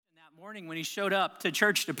morning when he showed up to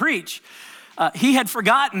church to preach, he had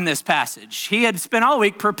forgotten this passage. He had spent all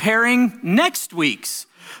week preparing next week's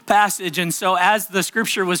passage. And so as the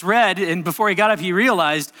scripture was read and before he got up, he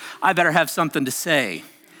realized, I better have something to say.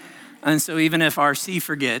 And so even if RC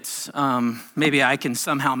forgets, maybe I can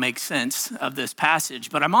somehow make sense of this passage.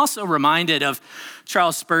 But I'm also reminded of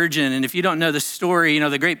Charles Spurgeon. And if you don't know the story,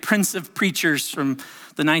 the great prince of preachers from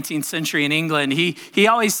the 19th century in England, he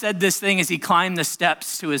always said this thing as he climbed the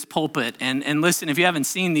steps to his pulpit. And listen, if you haven't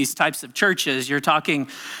seen these types of churches, you're talking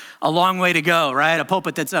a long way to go, right? A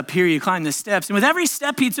pulpit that's up here, you climb the steps. And with every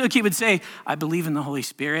step he took, he would say, I believe in the Holy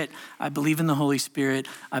Spirit. I believe in the Holy Spirit.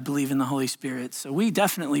 I believe in the Holy Spirit. So we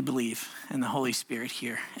definitely believe in the Holy Spirit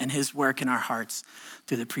here and his work in our hearts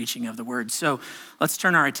through the preaching of the word. So let's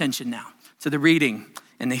turn our attention now to the reading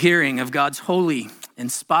and the hearing of God's holy,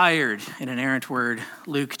 inspired, and inerrant word.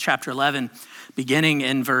 Luke chapter 11, beginning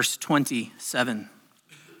in verse 27.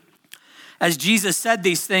 As Jesus said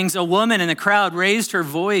these things, a woman in the crowd raised her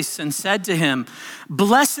voice and said to him,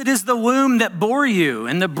 Blessed is the womb that bore you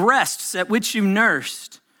and the breasts at which you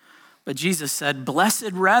nursed. But Jesus said,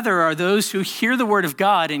 Blessed rather are those who hear the word of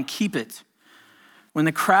God and keep it. When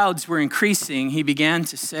the crowds were increasing, he began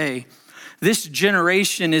to say, This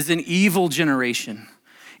generation is an evil generation.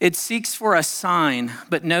 It seeks for a sign,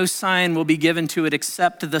 but no sign will be given to it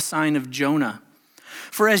except the sign of Jonah.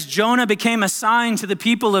 For as Jonah became a sign to the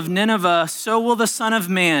people of Nineveh, so will the Son of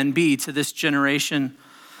Man be to this generation.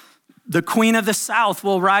 The queen of the south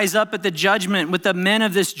will rise up at the judgment with the men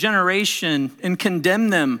of this generation and condemn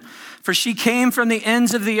them. For she came from the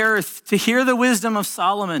ends of the earth to hear the wisdom of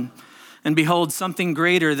Solomon. And behold, something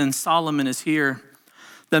greater than Solomon is here.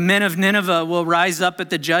 The men of Nineveh will rise up at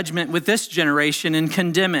the judgment with this generation and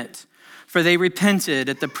condemn it. For they repented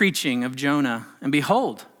at the preaching of Jonah. And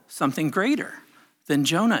behold, something greater than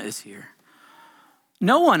Jonah is here.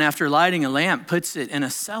 No one, after lighting a lamp, puts it in a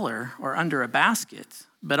cellar or under a basket,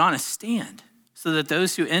 but on a stand, so that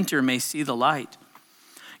those who enter may see the light.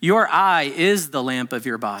 Your eye is the lamp of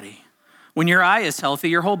your body. When your eye is healthy,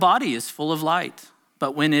 your whole body is full of light.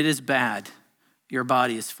 But when it is bad, your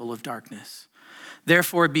body is full of darkness.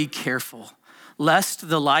 Therefore, be careful, lest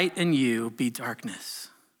the light in you be darkness.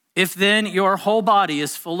 If then your whole body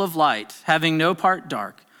is full of light, having no part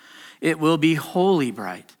dark, it will be wholly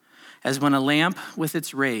bright, as when a lamp with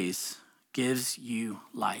its rays gives you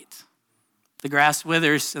light. The grass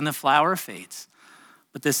withers and the flower fades,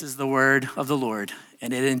 but this is the word of the Lord,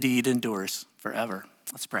 and it indeed endures forever.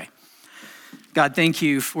 Let's pray. God, thank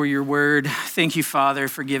you for your word. Thank you, Father,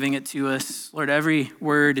 for giving it to us. Lord, every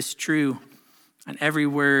word is true, and every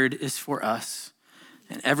word is for us,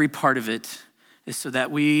 and every part of it is so that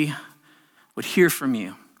we would hear from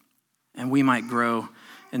you, and we might grow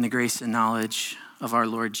in the grace and knowledge of our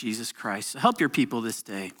Lord Jesus Christ. So help your people this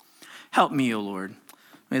day. Help me, O Lord.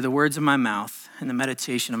 May the words of my mouth and the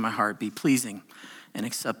meditation of my heart be pleasing and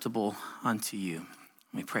acceptable unto you.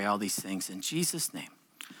 We pray all these things in Jesus' name.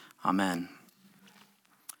 Amen.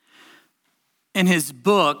 In his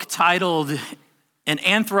book titled An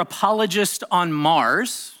Anthropologist on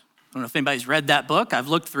Mars, I don't know if anybody's read that book. I've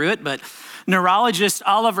looked through it, but neurologist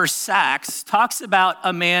Oliver Sacks talks about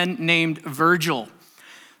a man named Virgil.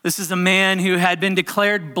 This is a man who had been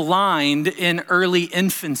declared blind in early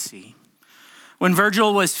infancy. When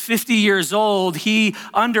Virgil was 50 years old, he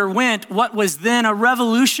underwent what was then a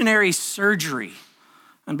revolutionary surgery.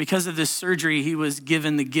 And because of this surgery, he was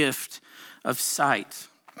given the gift of sight.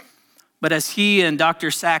 But as he and Dr.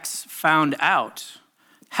 Sacks found out,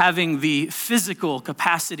 having the physical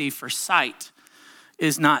capacity for sight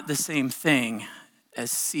is not the same thing as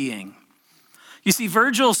seeing. You see,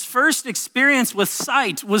 Virgil's first experience with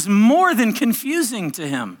sight was more than confusing to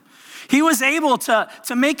him. He was able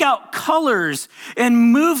to make out colors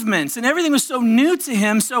and movements, and everything was so new to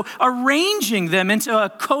him, so arranging them into a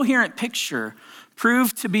coherent picture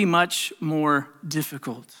proved to be much more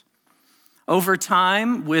difficult. Over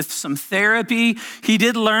time, with some therapy, he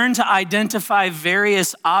did learn to identify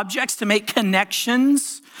various objects, to make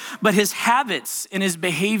connections, but his habits and his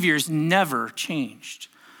behaviors never changed.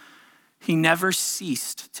 He never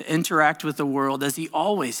ceased to interact with the world as he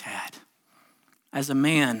always had, as a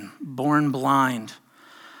man born blind,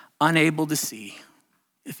 unable to see,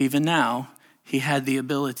 if even now he had the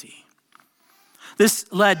ability. This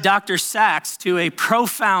led Dr. Sacks to a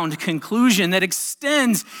profound conclusion that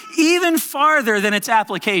extends even farther than its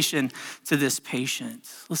application to this patient.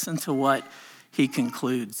 Listen to what he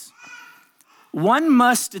concludes. One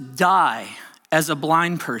must die as a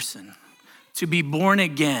blind person to be born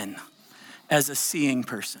again as a seeing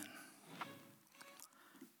person.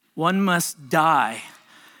 One must die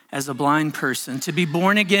as a blind person, to be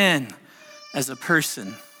born again as a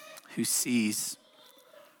person who sees.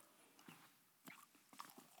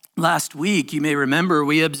 Last week, you may remember,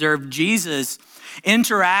 we observed Jesus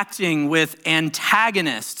interacting with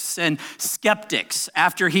antagonists and skeptics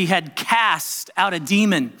after he had cast out a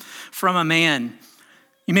demon from a man.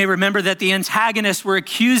 You may remember that the antagonists were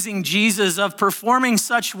accusing Jesus of performing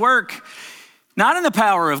such work, not in the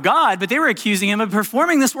power of God, but they were accusing him of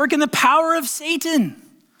performing this work in the power of Satan.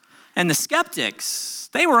 And the skeptics,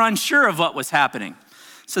 they were unsure of what was happening.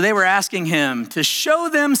 So they were asking him to show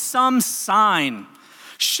them some sign.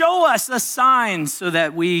 Show us a sign so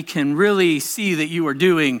that we can really see that you are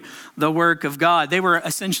doing the work of God. They were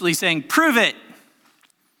essentially saying, prove it.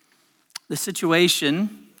 The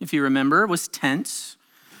situation, if you remember, was tense.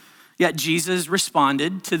 Yet Jesus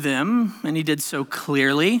responded to them, and he did so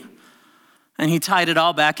clearly. And he tied it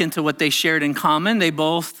all back into what they shared in common. They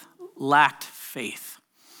both lacked faith.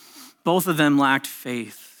 Both of them lacked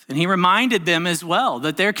faith. And he reminded them as well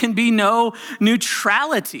that there can be no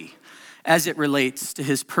neutrality as it relates to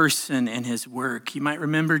his person and his work. You might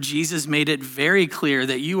remember Jesus made it very clear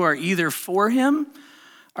that you are either for him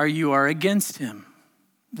or you are against him.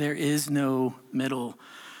 There is no middle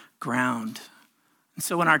ground. And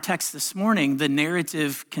so in our text this morning, the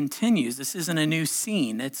narrative continues. This isn't a new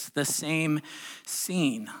scene. It's the same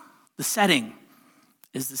scene. The setting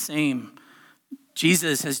is the same.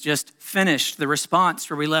 Jesus has just finished the response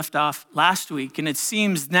where we left off last week. And it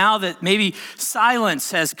seems now that maybe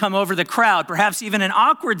silence has come over the crowd, perhaps even an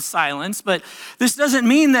awkward silence, but this doesn't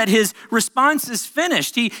mean that his response is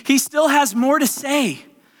finished. He still has more to say.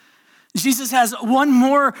 Jesus has one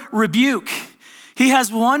more rebuke. He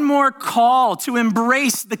has one more call to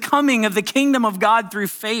embrace the coming of the kingdom of God through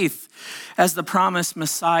faith as the promised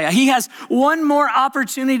Messiah. He has one more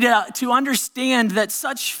opportunity to understand that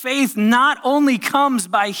such faith not only comes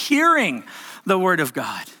by hearing the word of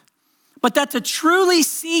God, but that to truly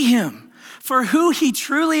see him for who he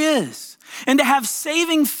truly is and to have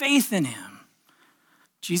saving faith in him.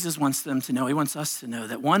 Jesus wants them to know, he wants us to know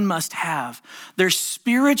that one must have their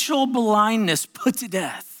spiritual blindness put to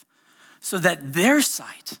death so that their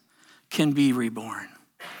sight can be reborn.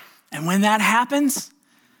 And when that happens,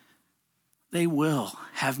 they will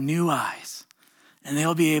have new eyes, and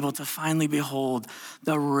they'll be able to finally behold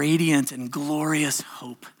the radiant and glorious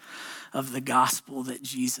hope of the gospel that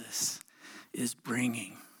Jesus is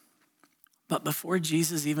bringing. But before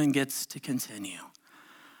Jesus even gets to continue,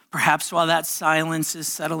 perhaps while that silence is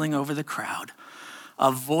settling over the crowd,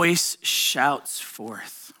 a voice shouts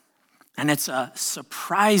forth, and it's a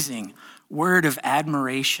surprising word of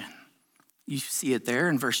admiration. You see it there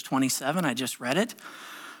in verse 27, I just read it.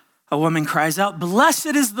 A woman cries out,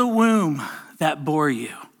 "Blessed is the womb that bore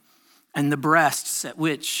you and the breasts at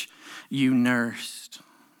which you nursed."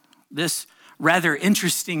 This rather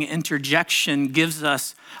interesting interjection gives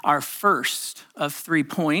us our first of 3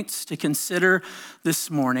 points to consider this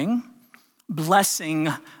morning: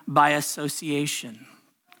 blessing by association.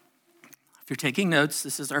 If you're taking notes,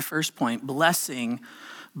 this is our first point: blessing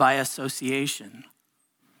by association.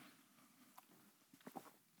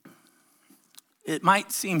 It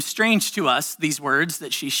might seem strange to us, these words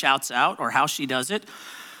that she shouts out or how she does it,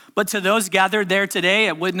 but to those gathered there today,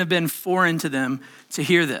 it wouldn't have been foreign to them to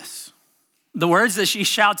hear this. The words that she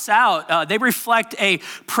shouts out, they reflect a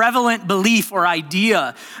prevalent belief or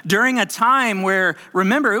idea during a time where,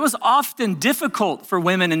 remember, it was often difficult for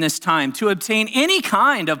women in this time to obtain any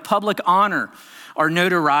kind of public honor or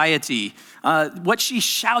notoriety. What she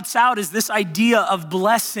shouts out is this idea of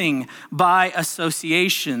blessing by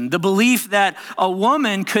association, the belief that a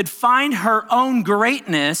woman could find her own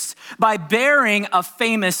greatness by bearing a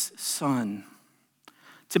famous son.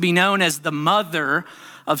 To be known as the mother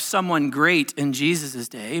of someone great in Jesus'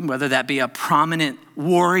 day, whether that be a prominent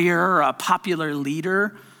warrior or a popular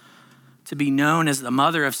leader, to be known as the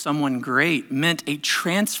mother of someone great meant a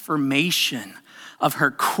transformation of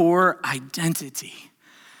her core identity.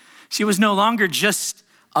 She was no longer just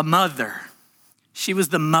a mother. She was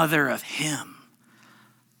the mother of him,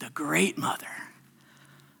 the great mother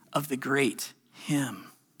of the great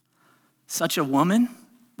him. Such a woman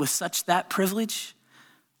with such that privilege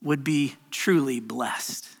would be truly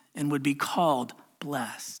blessed and would be called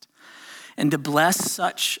blessed. And to bless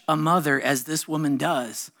such a mother as this woman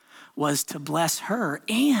does was to bless her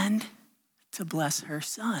and to bless her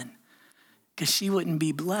son, because she wouldn't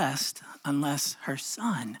be blessed unless her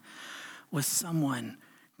son was someone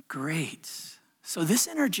great. So this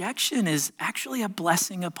interjection is actually a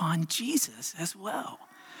blessing upon Jesus as well.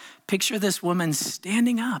 Picture this woman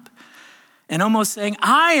standing up and almost saying,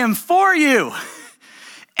 "I am for you.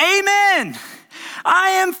 Amen. I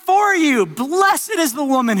am for you. Blessed is the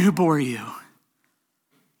woman who bore you.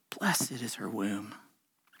 Blessed is her womb.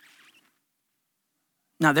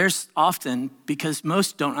 Now there's often, because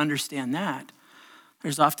most don't understand that,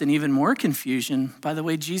 there's often even more confusion by the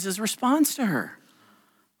way Jesus responds to her.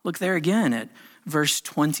 Look there again at verse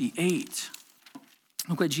 28.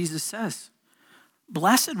 Look what Jesus says.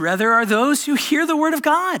 Blessed rather are those who hear the word of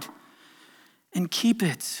God and keep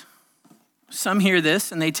it. Some hear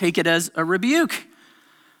this and they take it as a rebuke,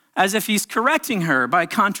 as if he's correcting her by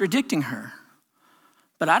contradicting her.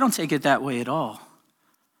 But I don't take it that way at all.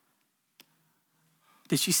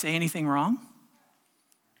 Did she say anything wrong?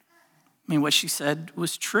 I mean, what she said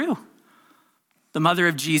was true. The mother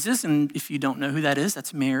of Jesus, and if you don't know who that is,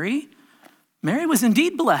 that's Mary. Mary was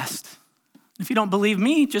indeed blessed. If you don't believe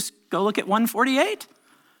me, just go look at 148.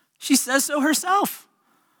 She says so herself.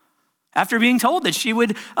 After being told that she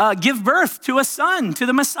would give birth to a son, to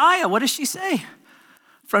the Messiah, what does she say?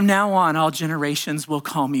 From now on, all generations will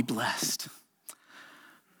call me blessed.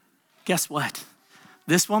 Guess what?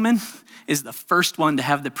 This woman is the first one to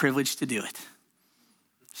have the privilege to do it.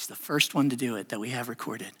 She's the first one to do it that we have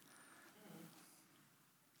recorded.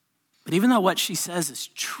 But even though what she says is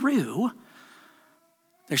true,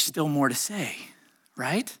 there's still more to say,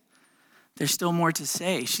 right? There's still more to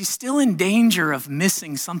say. She's still in danger of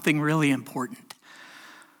missing something really important,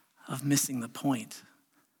 of missing the point.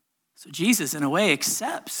 So Jesus, in a way,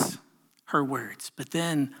 accepts her words, but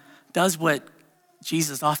then does what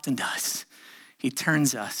Jesus often does. He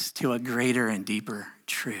turns us to a greater and deeper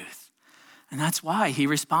truth. And that's why he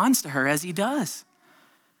responds to her as he does.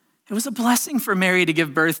 It was a blessing for Mary to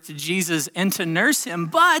give birth to Jesus and to nurse him,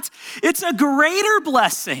 but it's a greater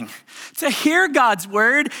blessing to hear God's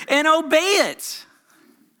word and obey it.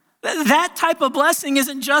 That type of blessing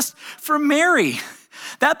isn't just for Mary.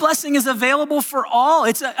 That blessing is available for all.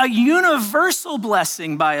 It's a universal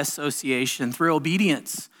blessing by association through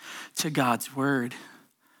obedience to God's word.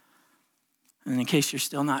 And in case you're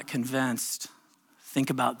still not convinced, think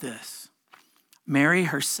about this. Mary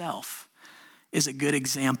herself is a good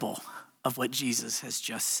example of what Jesus has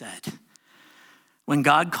just said. When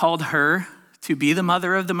God called her to be the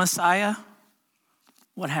mother of the Messiah,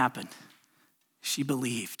 what happened? She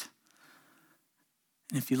believed.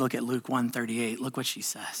 And if you look at Luke 1:38, look what she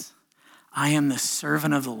says. I am the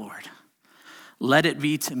servant of the Lord. Let it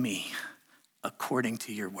be to me according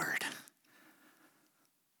to your word.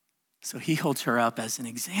 So he holds her up as an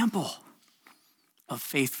example of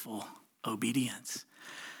faithful obedience.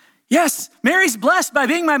 Yes, Mary's blessed by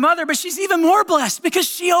being my mother, but she's even more blessed because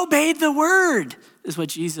she obeyed the word, is what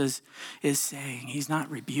Jesus is saying. He's not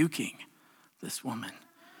rebuking this woman.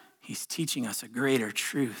 He's teaching us a greater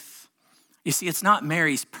truth. You see, it's not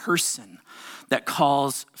Mary's person that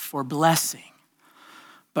calls for blessing,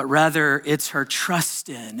 but rather it's her trust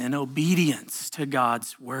in and obedience to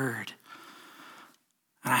God's word.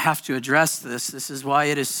 And I have to address this. This is why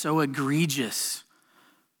it is so egregious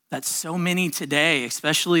that so many today,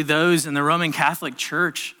 especially those in the Roman Catholic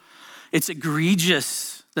Church, it's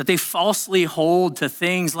egregious that they falsely hold to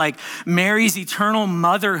things like Mary's eternal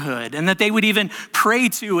motherhood and that they would even pray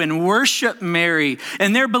to and worship Mary,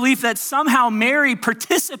 and their belief that somehow Mary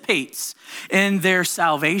participates in their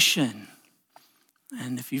salvation.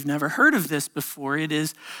 And if you've never heard of this before, it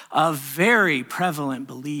is a very prevalent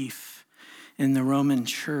belief in the Roman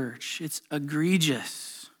Church. It's egregious.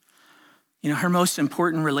 You know, her most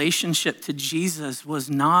important relationship to Jesus was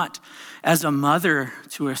not as a mother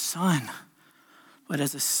to her son, but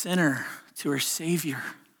as a sinner to her Savior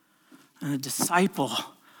and a disciple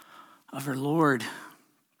of her Lord.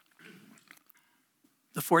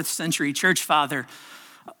 The 4th century church father,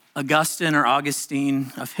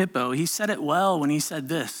 Augustine of Hippo, he said it well when he said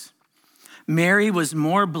this: Mary was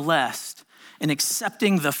more blessed in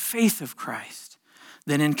accepting the faith of Christ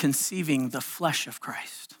than in conceiving the flesh of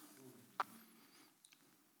Christ.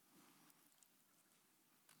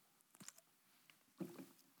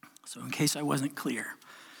 So in case I wasn't clear,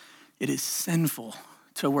 it is sinful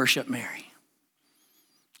to worship Mary.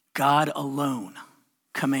 God alone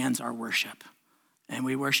commands our worship, and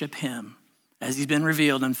we worship him as he's been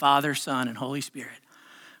revealed in Father, Son, and Holy Spirit.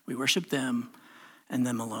 We worship them and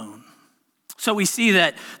them alone. So we see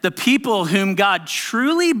that the people whom God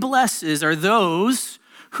truly blesses are those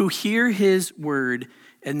who hear his word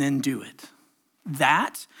and then do it.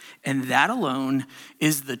 That and that alone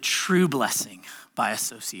is the true blessing by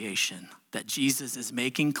association that Jesus is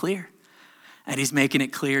making clear. And he's making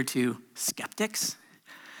it clear to skeptics.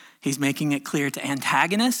 He's making it clear to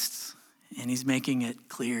antagonists. And he's making it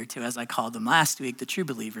clear to, as I called them last week, the true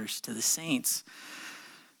believers, to the saints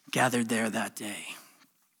gathered there that day.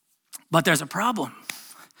 But there's a problem.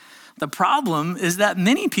 The problem is that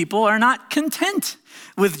many people are not content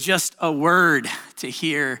with just a word to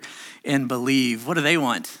hear and believe. What do they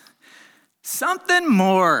want? Something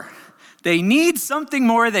more. They need something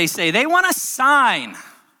more, they say. They want a sign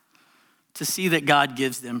to see that God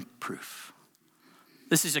gives them proof.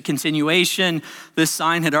 This is a continuation. This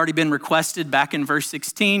sign had already been requested back in verse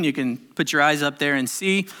 16. You can put your eyes up there and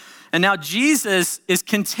see. And now Jesus is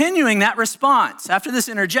continuing that response. After this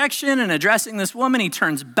interjection and addressing this woman, he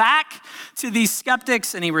turns back to these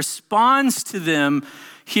skeptics and he responds to them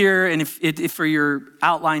here, and if for your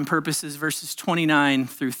outline purposes, verses 29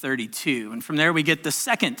 through 32. And from there we get the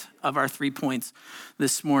second of our 3 points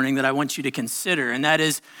this morning that I want you to consider, and that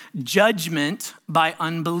is judgment by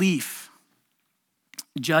unbelief.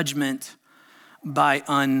 Judgment by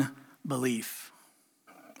unbelief.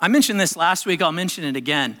 I mentioned this last week, I'll mention it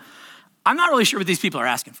again. I'm not really sure what these people are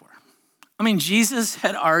asking for. I mean, Jesus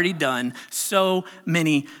had already done so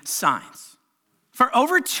many signs. For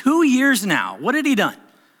over 2 years now, what had he done?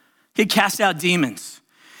 He'd cast out demons.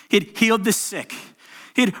 He'd healed the sick.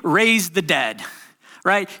 He'd raised the dead,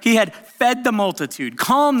 right? He had fed the multitude,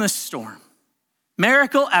 calmed the storm.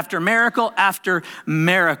 Miracle after miracle after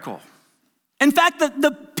miracle. In fact,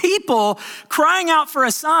 the people crying out for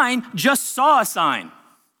a sign just saw a sign.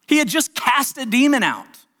 He had just cast a demon out.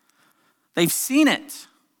 They've seen it.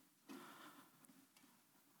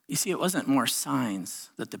 You see, it wasn't more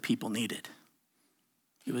signs that the people needed.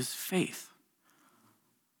 It was faith.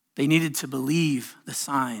 They needed to believe the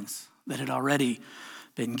signs that had already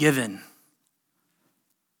been given.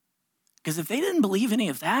 Because if they didn't believe any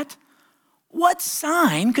of that, what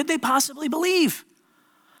sign could they possibly believe?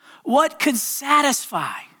 What could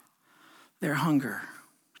satisfy their hunger?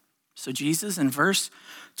 So Jesus in verse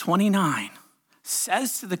 29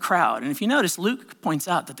 says to the crowd, and if you notice, Luke points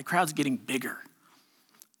out that the crowd's getting bigger.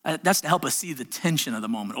 That's to help us see the tension of the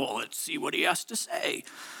moment. Oh, let's see what he has to say.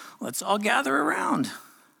 Let's all gather around.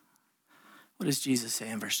 What does Jesus say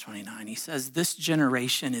in verse 29? He says, this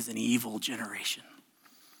generation is an evil generation.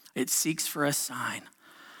 It seeks for a sign,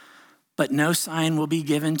 but no sign will be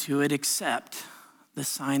given to it except the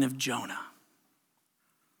sign of Jonah.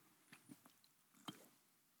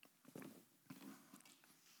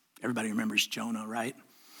 Everybody remembers Jonah, right?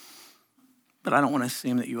 But I don't want to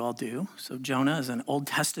assume that you all do. So Jonah is an Old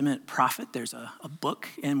Testament prophet. There's a book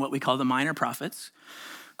in what we call the Minor Prophets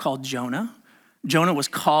called Jonah. Jonah was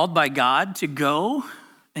called by God to go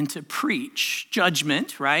and to preach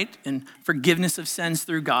judgment, right? And forgiveness of sins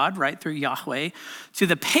through God, right? Through Yahweh, to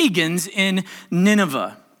the pagans in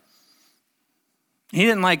Nineveh. He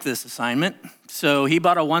didn't like this assignment, so he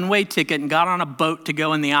bought a one-way ticket and got on a boat to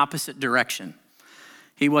go in the opposite direction.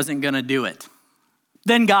 He wasn't gonna do it.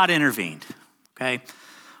 Then God intervened, okay?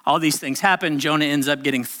 All these things happen. Jonah ends up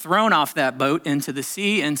getting thrown off that boat into the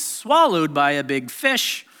sea and swallowed by a big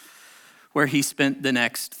fish, where he spent the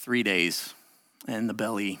next 3 days in the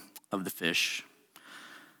belly of the fish.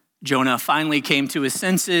 Jonah finally came to his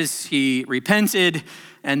senses. He repented,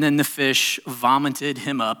 and then the fish vomited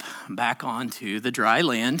him up back onto the dry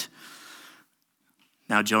land.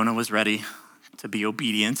 Now Jonah was ready to be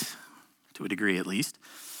obedient, to a degree at least,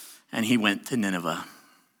 and he went to Nineveh.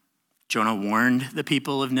 Jonah warned the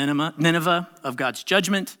people of Nineveh of God's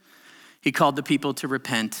judgment. He called the people to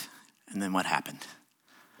repent, and then what happened?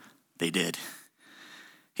 They did.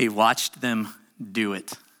 He watched them do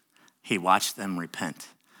it. He watched them repent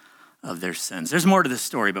of their sins. There's more to this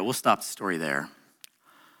story, but we'll stop the story there.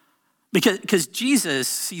 Because Jesus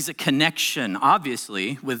sees a connection,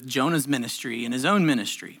 obviously, with Jonah's ministry and his own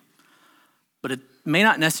ministry. But it may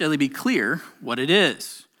not necessarily be clear what it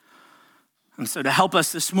is. And so to help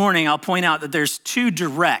us this morning, I'll point out that there's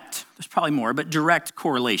there's probably more, but direct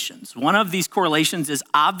correlations. One of these correlations is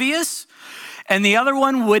obvious, and the other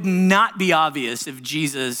one would not be obvious if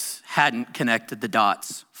Jesus hadn't connected the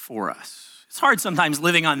dots for us. It's hard sometimes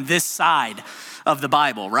living on this side of the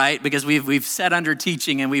Bible, right? Because we've sat under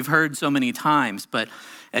teaching and we've heard so many times. But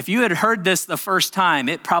if you had heard this the first time,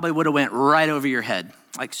 it probably would have went right over your head,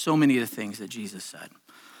 like so many of the things that Jesus said.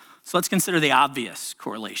 So let's consider the obvious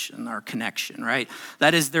correlation or connection, right?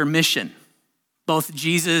 That is their mission. Both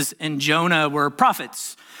Jesus and Jonah were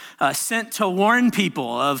prophets, sent to warn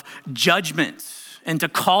people of judgment and to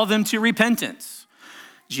call them to repentance.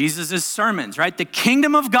 Jesus' sermons, right? The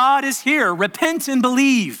kingdom of God is here. Repent and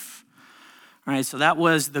believe. All right, so that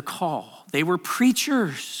was the call. They were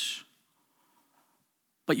preachers.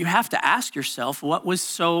 But you have to ask yourself, what was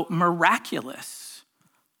so miraculous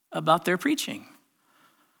about their preaching?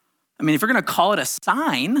 I mean, if we're gonna call it a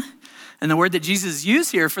sign, and the word that Jesus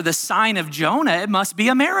used here for the sign of Jonah, it must be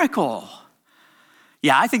a miracle.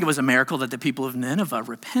 Yeah, I think it was a miracle that the people of Nineveh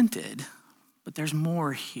repented, but there's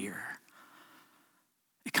more here.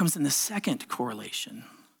 It comes in the second correlation,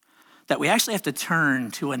 that we actually have to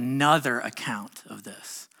turn to another account of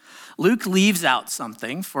this. Luke leaves out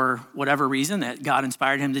something for whatever reason that God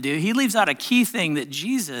inspired him to do. He leaves out a key thing that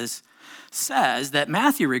Jesus says that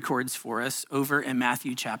Matthew records for us over in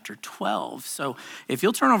Matthew chapter 12. So if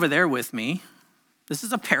you'll turn over there with me, this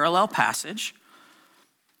is a parallel passage.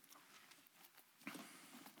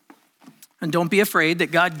 And don't be afraid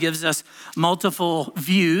that God gives us multiple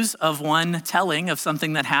views of one telling of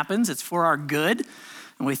something that happens. It's for our good,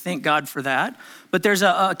 and we thank God for that. But there's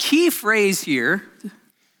a key phrase here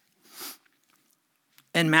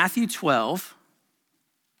in Matthew 12.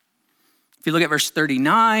 If you look at verse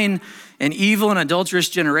 39, an evil and adulterous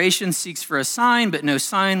generation seeks for a sign, but no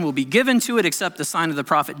sign will be given to it except the sign of the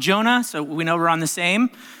prophet Jonah. So we know we're on the same.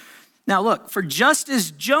 Now look, for just as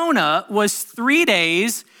Jonah was 3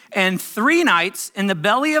 days and 3 nights in the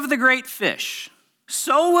belly of the great fish,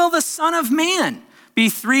 so will the Son of Man be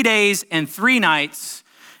 3 days and 3 nights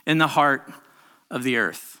in the heart of the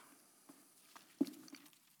earth.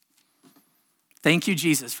 Thank you,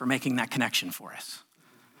 Jesus, for making that connection for us,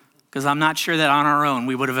 because I'm not sure that on our own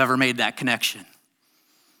we would have ever made that connection.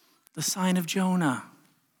 The sign of Jonah,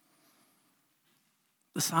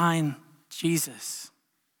 the sign Jesus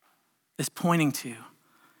is pointing to,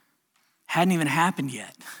 hadn't even happened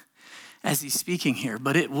yet as he's speaking here,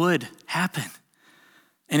 but it would happen.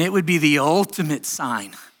 And it would be the ultimate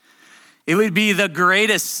sign. It would be the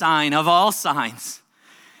greatest sign of all signs.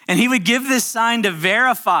 And he would give this sign to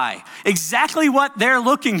verify exactly what they're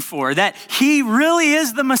looking for, that he really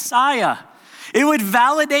is the Messiah. It would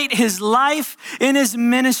validate his life and his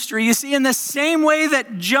ministry. You see, in the same way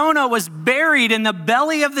that Jonah was buried in the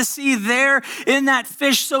belly of the sea there in that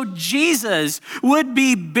fish, so Jesus would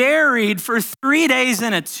be buried for 3 days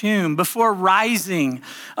in a tomb before rising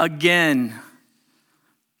again.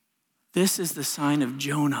 This is the sign of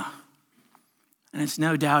Jonah. And it's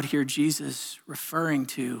no doubt here Jesus referring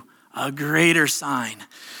to a greater sign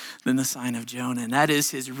than the sign of Jonah. And that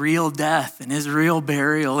is his real death and his real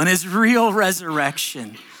burial and his real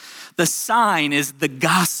resurrection. The sign is the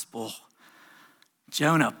gospel.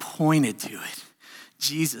 Jonah pointed to it.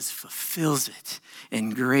 Jesus fulfills it in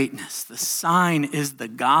greatness. The sign is the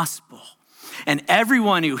gospel. And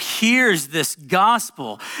everyone who hears this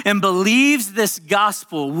gospel and believes this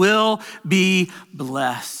gospel will be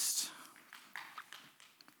blessed.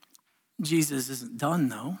 Jesus isn't done,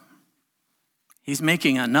 though. He's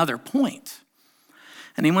making another point.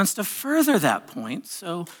 And he wants to further that point.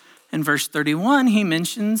 So in verse 31, he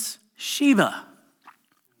mentions Sheba,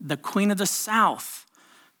 the queen of the south.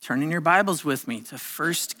 Turn in your Bibles with me to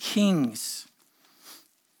 1 Kings.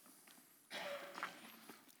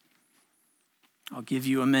 I'll give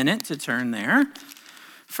you a minute to turn there.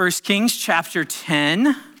 1 Kings chapter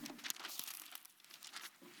 10.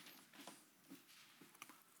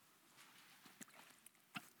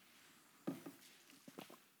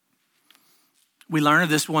 We learn of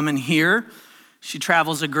this woman here. She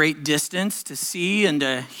travels a great distance to see and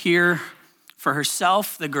to hear for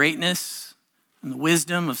herself the greatness and the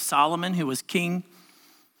wisdom of Solomon, who was king.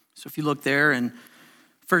 So if you look there in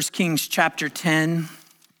 1 Kings chapter 10,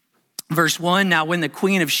 verse 1, now when the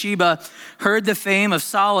queen of Sheba heard the fame of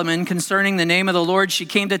Solomon concerning the name of the Lord, she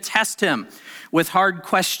came to test him with hard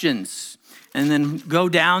questions. And then go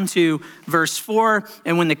down to verse 4.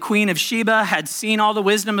 And when the queen of Sheba had seen all the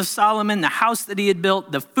wisdom of Solomon, the house that he had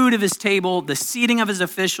built, the food of his table, the seating of his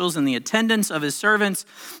officials, and the attendance of his servants,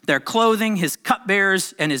 their clothing, his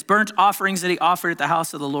cupbearers, and his burnt offerings that he offered at the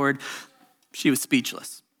house of the Lord, she was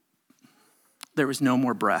speechless. There was no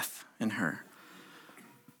more breath in her.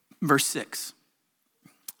 Verse 6.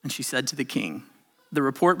 And she said to the king, the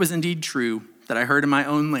report was indeed true that I heard in my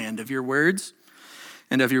own land of your words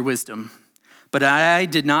and of your wisdom. But I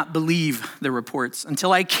did not believe the reports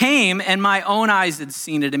until I came and my own eyes had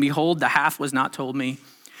seen it. And behold, the half was not told me.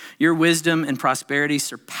 Your wisdom and prosperity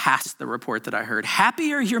surpassed the report that I heard.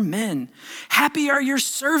 Happy are your men. Happy are your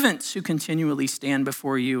servants who continually stand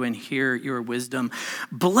before you and hear your wisdom.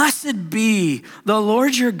 Blessed be the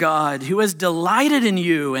Lord your God, who has delighted in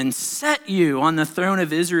you and set you on the throne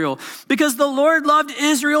of Israel. Because the Lord loved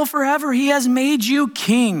Israel forever, he has made you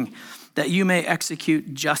king, that you may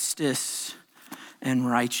execute justice and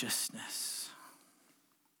righteousness.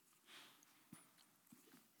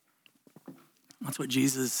 That's what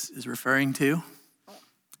Jesus is referring to.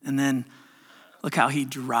 And then look how he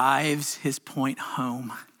drives his point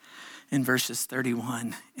home in verses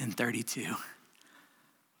 31 and 32.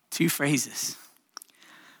 2 phrases.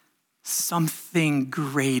 Something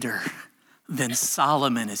greater than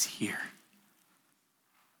Solomon is here.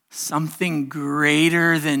 Something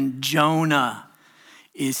greater than Jonah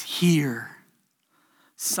is here.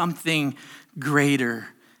 Something greater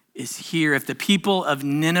is here. If the people of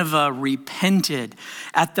Nineveh repented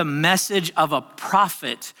at the message of a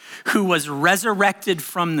prophet who was resurrected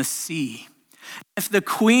from the sea, if the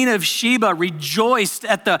Queen of Sheba rejoiced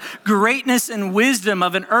at the greatness and wisdom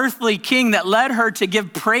of an earthly king that led her to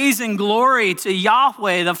give praise and glory to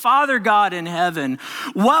Yahweh, the Father God in heaven,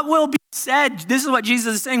 what will be said? This is what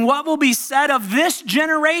Jesus is saying. What will be said of this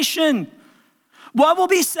generation? What will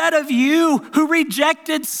be said of you who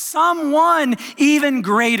rejected someone even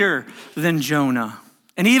greater than Jonah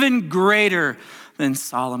and even greater than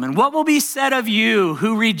Solomon? What will be said of you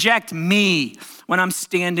who reject me when I'm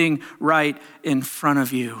standing right in front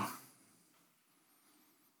of you?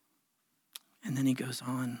 And then he goes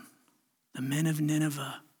on. The men of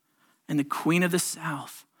Nineveh and the queen of the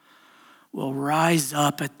south will rise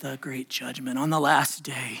up at the great judgment on the last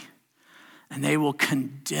day, and they will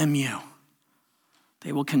condemn you.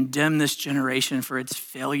 They will condemn this generation for its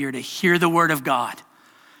failure to hear the word of God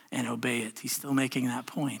and obey it. He's still making that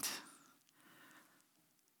point.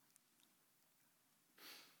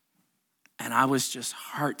 And I was just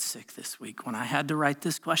heartsick this week when I had to write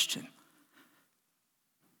this question.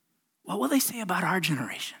 What will they say about our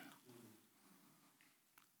generation?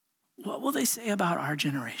 What will they say about our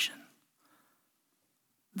generation?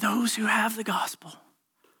 Those who have the gospel,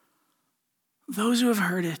 those who have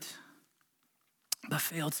heard it, but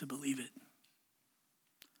failed to believe it.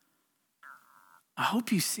 I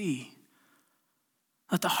hope you see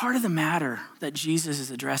that the heart of the matter that Jesus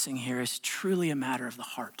is addressing here is truly a matter of the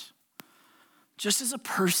heart. Just as a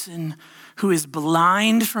person who is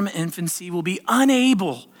blind from infancy will be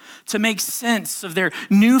unable to make sense of their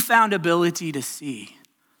newfound ability to see,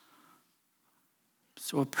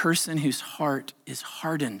 so a person whose heart is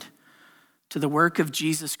hardened to the work of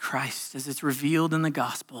Jesus Christ as it's revealed in the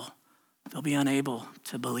gospel, they'll be unable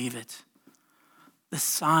to believe it. The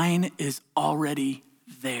sign is already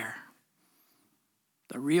there.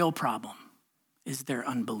 The real problem is their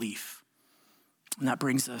unbelief. And that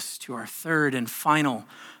brings us to our third and final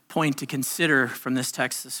point to consider from this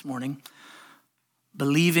text this morning.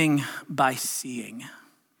 Believing by seeing.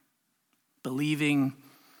 Believing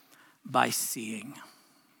by seeing.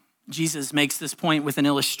 Jesus makes this point with an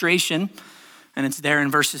illustration, and it's there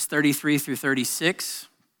in verses 33 through 36.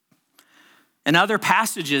 In other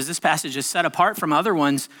passages, this passage is set apart from other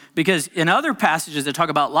ones because in other passages that talk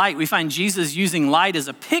about light, we find Jesus using light as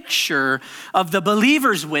a picture of the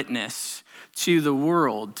believer's witness to the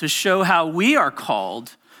world to show how we are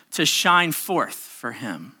called to shine forth for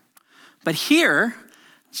him. But here,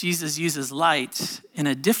 Jesus uses light in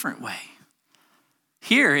a different way.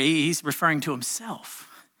 Here, he's referring to himself.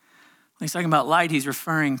 When he's talking about light, he's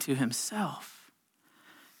referring to himself.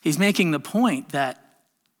 He's making the point that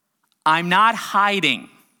I'm not hiding.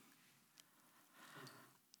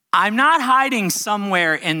 I'm not hiding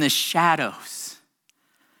somewhere in the shadows.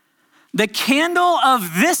 The candle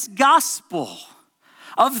of this gospel,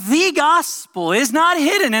 of the gospel, is not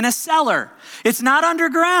hidden in a cellar. It's not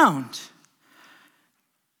underground.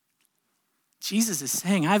 Jesus is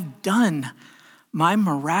saying, I've done my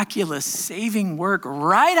miraculous saving work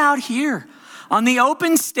right out here on the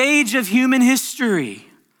open stage of human history,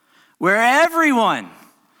 where everyone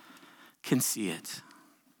can see it.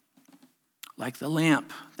 Like the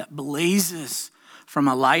lamp that blazes from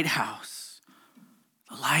a lighthouse,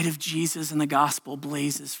 the light of Jesus and the gospel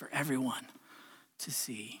blazes for everyone to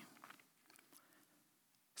see.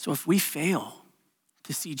 So if we fail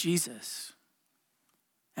to see Jesus,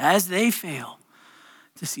 as they fail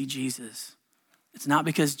to see Jesus, it's not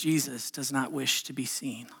because Jesus does not wish to be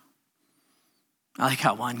seen. I like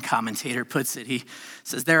how one commentator puts it. He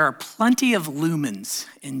says, there are plenty of lumens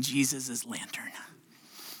in Jesus' lantern.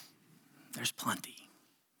 There's plenty.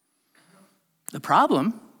 The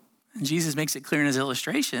problem, and Jesus makes it clear in his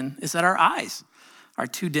illustration, is that our eyes are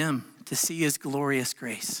too dim to see his glorious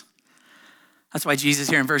grace. That's why Jesus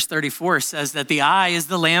here in verse 34 says that the eye is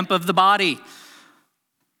the lamp of the body.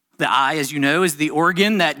 The eye, as you know, is the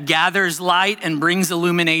organ that gathers light and brings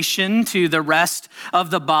illumination to the rest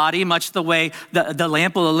of the body, much the way the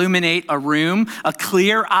lamp will illuminate a room. A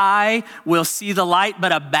clear eye will see the light,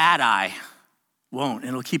 but a bad eye won't.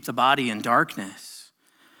 It'll keep the body in darkness.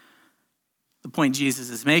 The point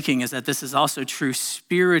Jesus is making is that this is also true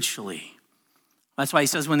spiritually. That's why he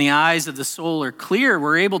says when the eyes of the soul are clear,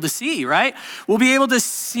 we're able to see, right? We'll be able to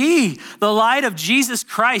see the light of Jesus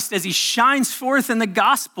Christ as he shines forth in the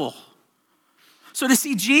gospel. So to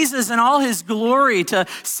see Jesus in all his glory, to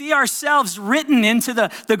see ourselves written into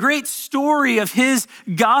the great story of his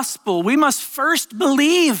gospel, we must first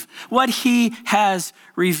believe what he has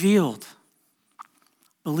revealed.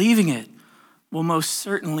 Believing it will most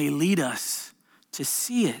certainly lead us to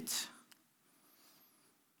see it.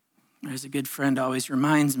 As a good friend always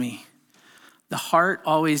reminds me, the heart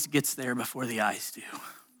always gets there before the eyes do.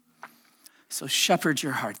 So shepherd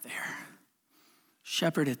your heart there.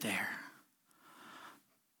 Shepherd it there.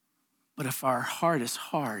 But if our heart is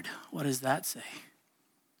hard, what does that say?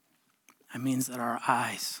 That means that our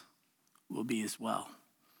eyes will be as well.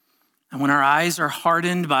 And when our eyes are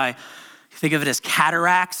hardened by, think of it as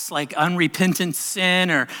cataracts, like unrepentant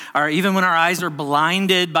sin, or even when our eyes are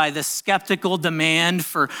blinded by the skeptical demand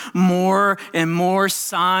for more and more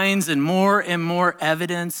signs and more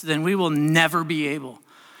evidence, then we will never be able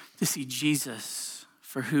to see Jesus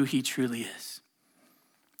for who he truly is.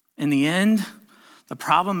 In the end, the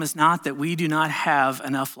problem is not that we do not have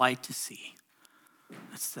enough light to see.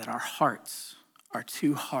 It's that our hearts are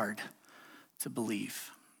too hard to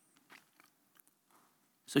believe.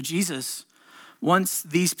 So Jesus wants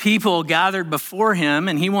these people gathered before him,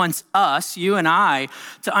 and he wants us, you and I,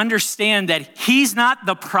 to understand that he's not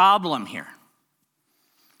the problem here.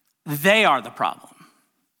 They are the problem.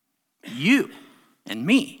 You and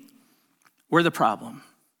me, we're the problem.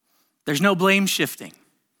 There's no blame shifting.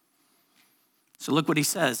 So look what he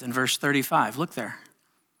says in verse 35. Look there.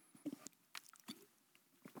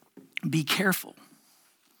 Be careful,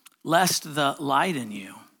 lest the light in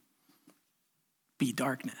you be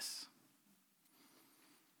darkness.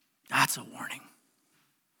 That's a warning.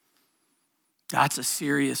 That's a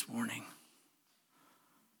serious warning.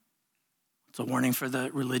 It's a warning for the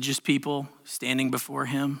religious people standing before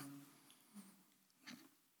him.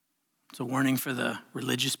 It's a warning for the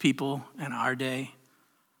religious people in our day.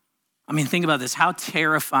 I mean, think about this. How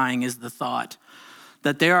terrifying is the thought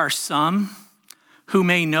that there are some who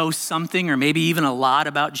may know something or maybe even a lot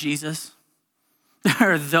about Jesus?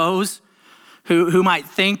 There are those who might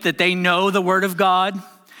think that they know the word of God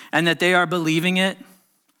and that they are believing it.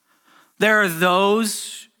 There are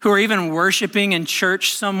those who are even worshiping in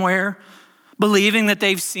church somewhere, believing that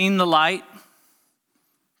they've seen the light,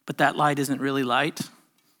 but that light isn't really light.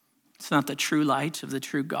 It's not the true light of the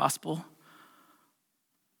true gospel.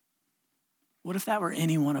 What if that were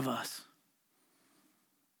any one of us?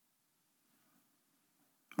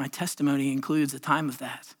 My testimony includes a time of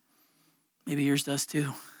that. Maybe yours does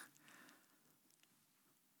too.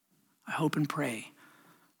 I hope and pray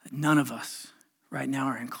that none of us right now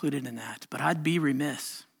are included in that. But I'd be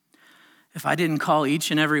remiss if I didn't call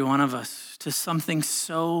each and every one of us to something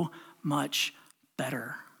so much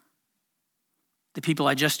better. The people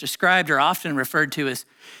I just described are often referred to as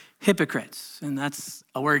hypocrites, and that's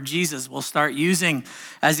a word Jesus will start using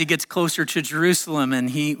as he gets closer to Jerusalem and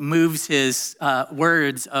he moves his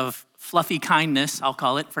words of fluffy kindness, I'll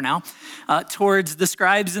call it for now, towards the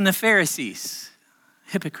scribes and the Pharisees.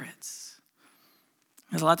 Hypocrites.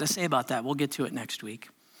 There's a lot to say about that. We'll get to it next week.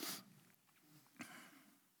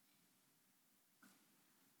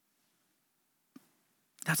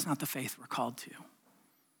 That's not the faith we're called to.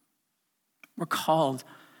 We're called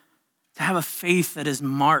to have a faith that is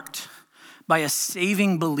marked by a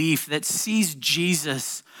saving belief that sees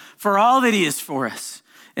Jesus for all that he is for us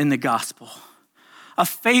in the gospel. A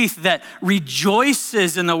faith that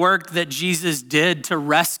rejoices in the work that Jesus did to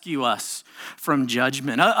rescue us from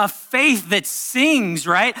judgment. A faith that sings,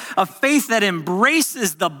 right? A faith that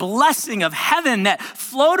embraces the blessing of heaven that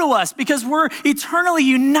flow to us because we're eternally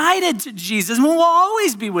united to Jesus and we'll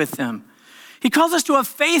always be with him. He calls us to a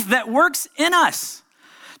faith that works in us,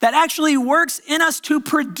 that actually works in us to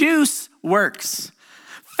produce works.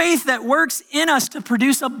 Faith that works in us to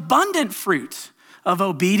produce abundant fruit of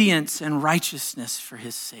obedience and righteousness for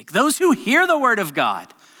his sake. Those who hear the word of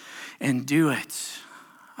God and do it.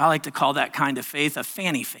 I like to call that kind of faith a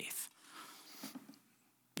fanny faith.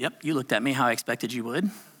 Yep, you looked at me how I expected you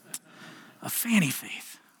would. A fanny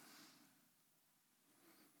faith.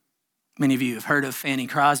 Many of you have heard of Fanny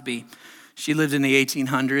Crosby. She lived in the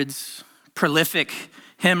 1800s, prolific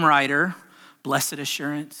hymn writer, blessed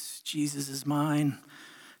assurance, Jesus is mine.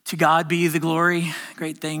 To God be the glory,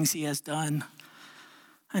 great things he has done.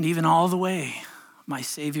 And even all the way, my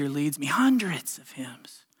Savior leads me. Hundreds of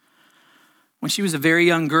hymns. When she was a very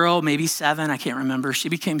young girl, maybe 7, I can't remember, she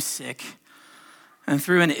became sick. And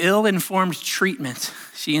through an ill-informed treatment,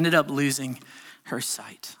 she ended up losing her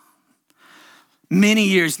sight. Many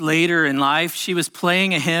years later in life, she was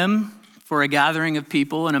playing a hymn for a gathering of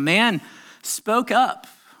people, and a man spoke up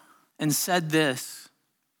and said this,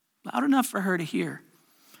 loud enough for her to hear.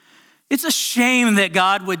 It's a shame that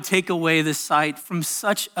God would take away the sight from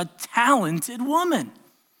such a talented woman.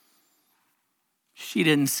 She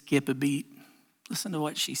didn't skip a beat. Listen to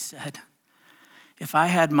what she said. If I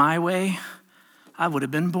had my way, I would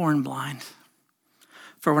have been born blind.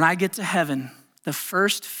 For when I get to heaven, the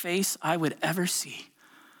first face I would ever see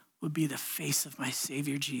would be the face of my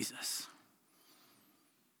Savior Jesus.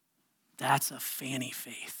 That's a Fanny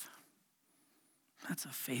faith. That's a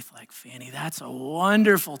faith like Fanny. That's a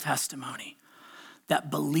wonderful testimony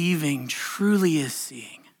that believing truly is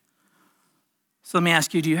seeing. So let me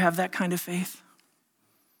ask you, do you have that kind of faith?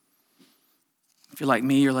 If you're like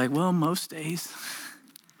me, you're like, well, most days.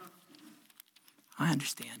 I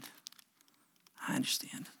understand.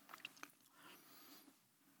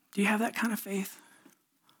 Do you have that kind of faith?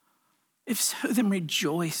 If so, then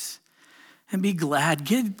rejoice and be glad.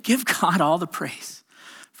 Give God all the praise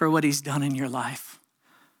for what he's done in your life.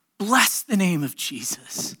 Bless the name of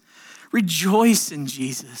Jesus. Rejoice in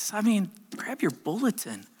Jesus. I mean, grab your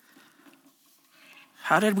bulletin.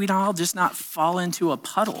 How did we all just not fall into a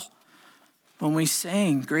puddle when we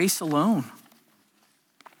sang Grace Alone?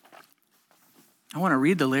 I want to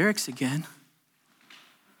read the lyrics again.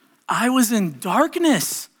 I was in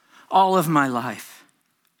darkness all of my life.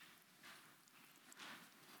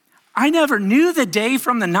 I never knew the day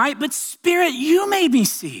from the night, but Spirit, you made me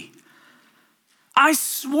see. I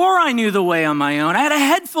swore I knew the way on my own. I had a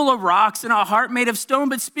head full of rocks and a heart made of stone,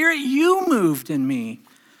 but Spirit, you moved in me.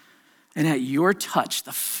 And at your touch,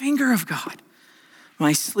 the finger of God,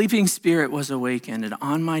 my sleeping spirit was awakened, and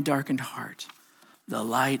on my darkened heart, the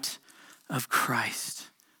light of Christ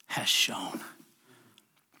has shone.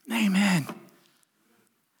 Amen.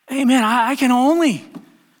 Amen. I can only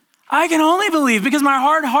believe because my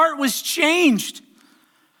hard heart was changed.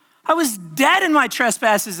 I was dead in my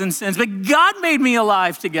trespasses and sins, but God made me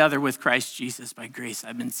alive together with Christ Jesus. By grace,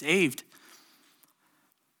 I've been saved.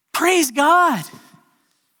 Praise God.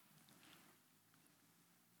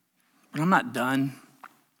 But I'm not done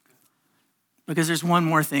because there's one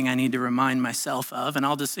more thing I need to remind myself of, and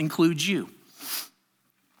I'll just include you.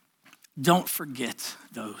 Don't forget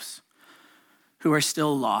those who are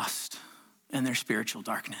still lost in their spiritual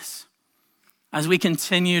darkness. As we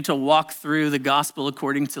continue to walk through the gospel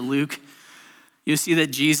according to Luke, you see that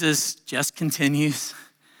Jesus just continues.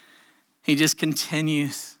 He just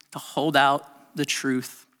continues to hold out the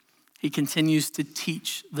truth. He continues to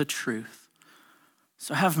teach the truth.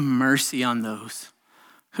 So have mercy on those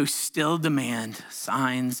who still demand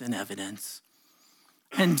signs and evidence.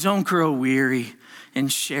 And don't grow weary in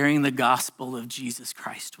sharing the gospel of Jesus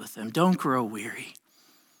Christ with them. Don't grow weary.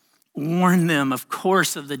 Warn them, of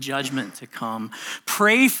course, of the judgment to come.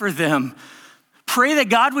 Pray for them. Pray that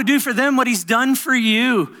God would do for them what he's done for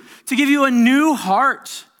you, to give you a new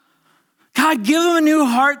heart. God, give them a new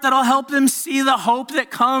heart that'll help them see the hope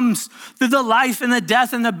that comes through the life and the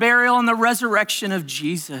death and the burial and the resurrection of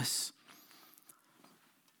Jesus.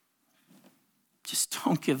 Just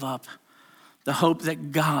don't give up the hope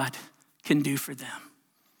that God can do for them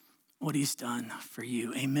what he's done for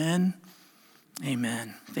you. Amen.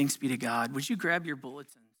 Amen. Thanks be to God. Would you grab your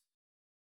bulletin?